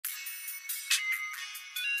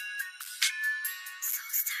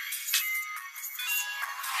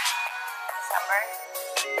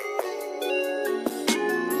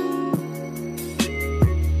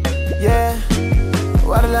Yeah,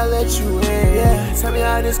 why did I let you in? Yeah, tell me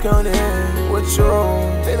how this gonna end with you.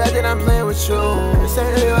 They like that I'm playing with you. This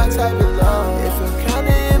ain't really my type of love. It feel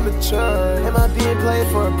kinda immature. Am I being played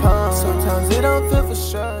for a pump? Sometimes it don't feel for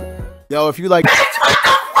sure. Yo, if you like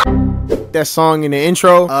that song in the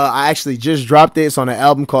intro, I actually just dropped it. It's on an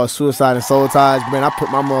album called Suicide and Soul Ties. Man, I put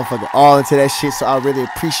my motherfucker all into that shit, so I really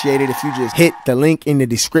appreciate it if you just hit the link in the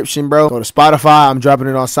description, bro. Go to Spotify. I'm dropping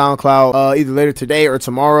it on SoundCloud either later today or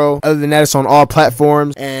tomorrow. Other than that, it's on all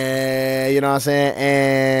platforms. And you know what I'm saying?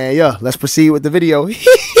 And yeah, let's proceed with the video.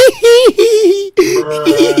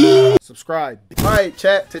 Subscribe. Alright,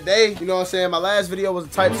 chat. Today, you know what I'm saying? My last video was a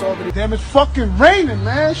type song video. Damn, it's fucking raining,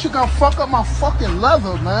 man. Shit gonna fuck up my fucking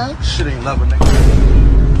leather, man. Shit ain't leather,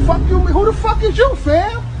 nigga. Fuck you, who the fuck is you,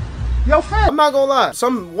 fam? Yo, fam. I'm not gonna lie.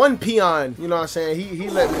 Some one peon, you know what I'm saying? He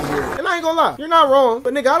let me hear it. And I ain't gonna lie. You're not wrong.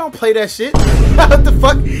 But nigga, I don't play that shit. What the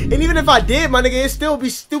fuck? And even if I did, my nigga, it'd still be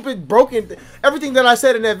stupid, broken. Everything that I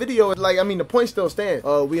said in that video is like, I mean, the point still stands.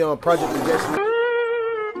 We on Project Mugetsu.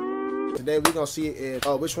 Today we gonna see if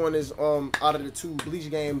which one is out of the two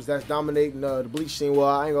Bleach games that's dominating the Bleach scene. Well,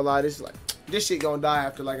 I ain't gonna lie, this shit gonna die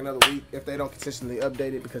after like another week if they don't consistently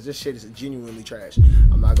update it, because this shit is genuinely trash.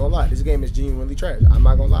 I'm not gonna lie, this game is genuinely trash. I'm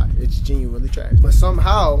not gonna lie, it's genuinely trash. But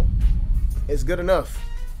somehow it's good enough.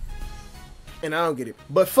 And I don't get it.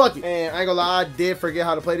 But fuck it. And I ain't gonna lie, I did forget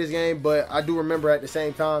how to play this game, but I do remember at the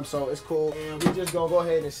same time, so it's cool. And we just gonna go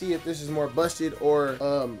ahead and see if this is more busted or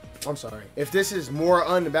I'm sorry, if this is more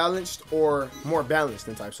unbalanced or more balanced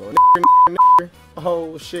than type soul.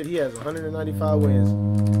 Oh shit, he has 195 wins.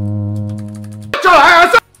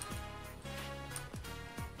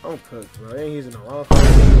 I'm cooked, bro. Ain't using the wrong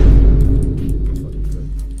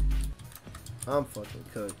I'm fucking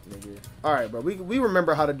cooked, nigga. All right, bro. We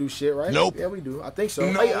remember how to do shit, right? Nope. Yeah, we do. I think so.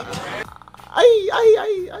 No. We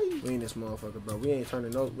ain't this motherfucker, bro. We ain't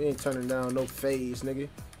turning down no phase, nigga.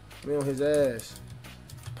 We on his ass.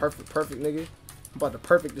 Perfect, nigga. I'm about to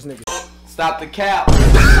perfect this nigga. Stop the cap. Stop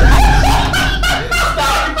the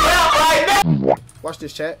cap right now. Watch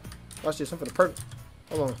this, chat. Watch this. I'm finna perfect.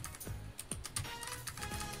 Hold on.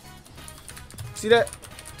 See that?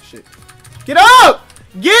 Shit. Get up!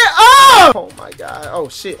 Get up! Oh my god. Oh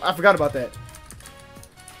shit. I forgot about that.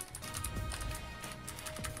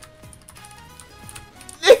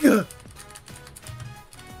 Nigga.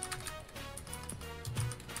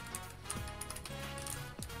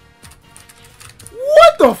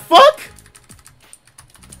 What the fuck?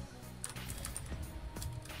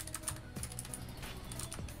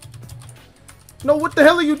 No, what the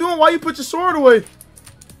hell are you doing? Why you put your sword away?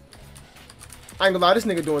 I ain't gonna lie, this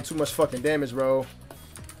nigga doing too much fucking damage, bro.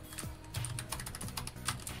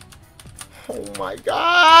 Oh my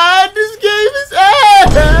god, this game is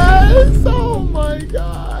ass! Oh my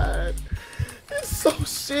god. It's so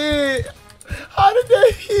shit. How did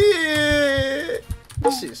that hit?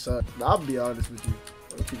 This shit sucks. I'll be honest with you.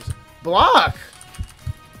 Block!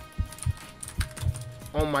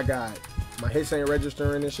 Oh my god. My hits ain't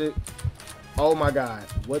registering and shit. Oh my god.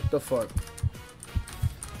 What the fuck?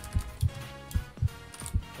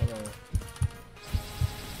 Hold on.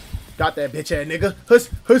 Got that bitch ass nigga. Hush,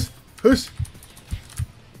 hush, hush.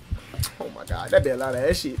 Oh my god. That be a lot of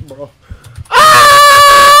that shit, bro.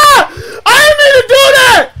 Ah! I didn't mean to do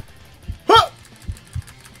that! Huh!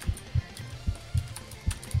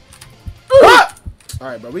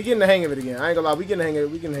 Alright, bro. We getting the hang of it again. I ain't gonna lie. We getting the hang of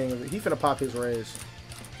it. We getting the hang of it. He finna pop his res.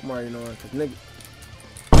 I'm already knowing. Cause nigga.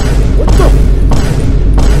 What the?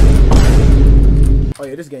 Oh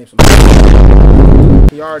yeah, this game's some.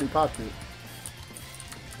 He already popped it.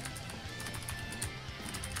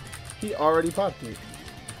 He already popped it.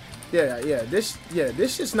 Yeah. This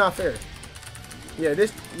shit's not fair. Yeah.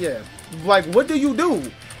 Like, what do you do?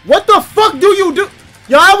 What the fuck do you do?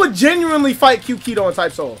 Yo, I would genuinely fight Q Keto on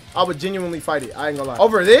Type Soul. I would genuinely fight it. I ain't gonna lie.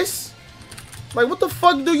 Over this? Like, what the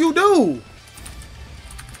fuck do you do?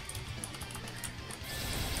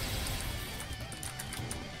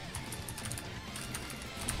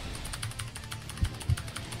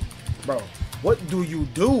 Bro, what do you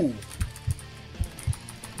do?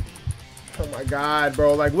 Oh my god,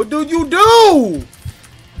 bro. Like, what do you do?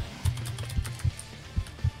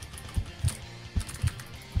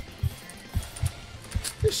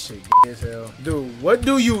 This shit as hell. Dude, what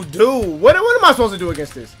do you do? What am I supposed to do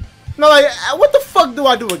against this? No, like, what the fuck do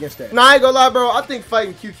I do against that? Nah, I ain't gonna lie, bro. I think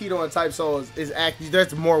fighting Q Keto and Type Soul is actually,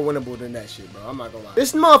 that's more winnable than that shit, bro. I'm not gonna lie.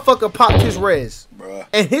 This motherfucker popped his res. Bruh.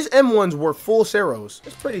 And his M1s were full Ceros.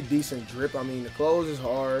 It's pretty decent drip. I mean, the clothes is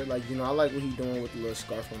hard. Like, you know, I like what he doing with the little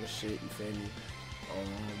scarf on the shit. You feel me?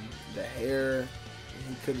 The hair,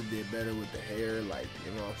 he could have did better with the hair. Like,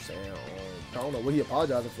 you know what I'm saying? I don't know what he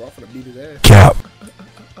apologizing for. I'm finna beat his ass. Cap.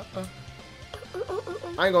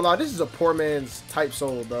 I ain't gonna lie, this is a poor man's type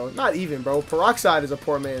soul, bro. Not even, bro. Peroxide is a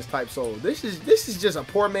poor man's type soul. This is just a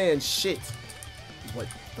poor man's shit. What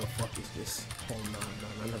the fuck is this? Oh no.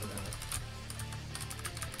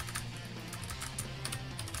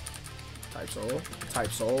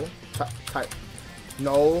 Type soul.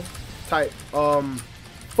 No. Type.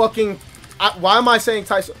 Fucking. Why am I saying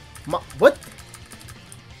type soul? What?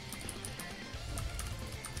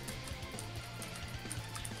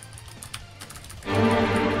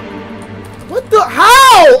 What the?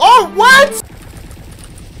 How? Oh, what?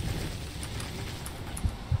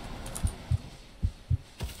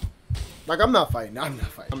 Like, I'm not fighting. I'm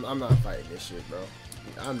not fighting this shit, bro.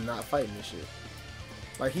 I'm not fighting this shit.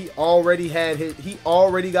 Like, he already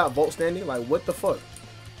got vote standing. Like, what the fuck?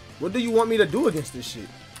 What do you want me to do against this shit?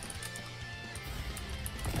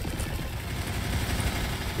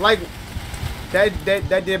 Like, that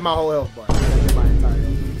did my whole health bar. That did my entire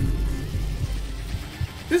health.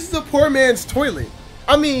 This is a poor man's toilet.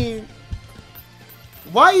 I mean,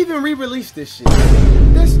 why even re-release this shit?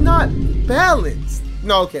 That's not balanced.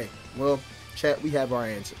 No, okay. Well, chat, we have our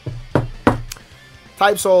answer.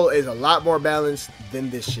 Type Soul is a lot more balanced than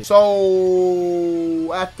this shit.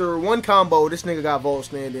 So, after one combo, this nigga got vote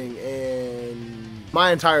standing, and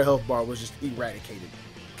my entire health bar was just eradicated.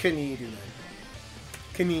 Couldn't even do nothing.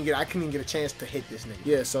 I couldn't even get a chance to hit this nigga.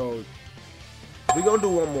 Yeah, so we gonna do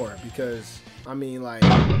one more because, I mean, like,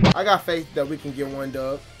 I got faith that we can get one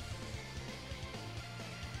dub.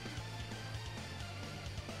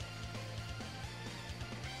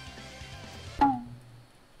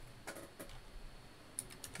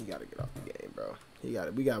 He gotta get off the game, bro.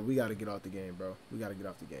 We gotta get off the game, bro. We gotta get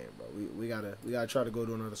off the game, bro. We gotta try to go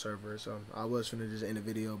to another server. So I was finna just end the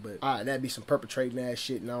video, but that'd be some perpetrating ass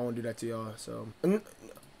shit, and I don't want to do that to y'all. So,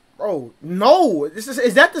 bro, no,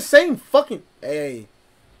 is that the same fucking? Hey,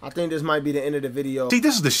 I think this might be the end of the video. See,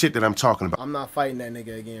 this is the shit that I'm talking about. I'm not fighting that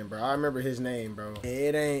nigga again, bro. I remember his name, bro.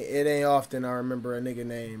 It ain't often I remember a nigga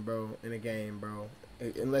name, bro, in a game, bro.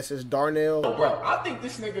 Unless it's Darnell. Bro, I think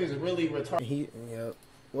this nigga is really retarded. Yep.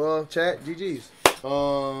 Well, chat, GG's. I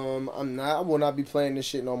will not be playing this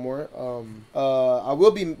shit no more.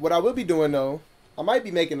 What I will be doing though, I might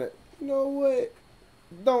be making a, you know what?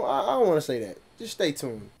 I don't want to say that. Just stay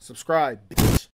tuned. Subscribe, bitch.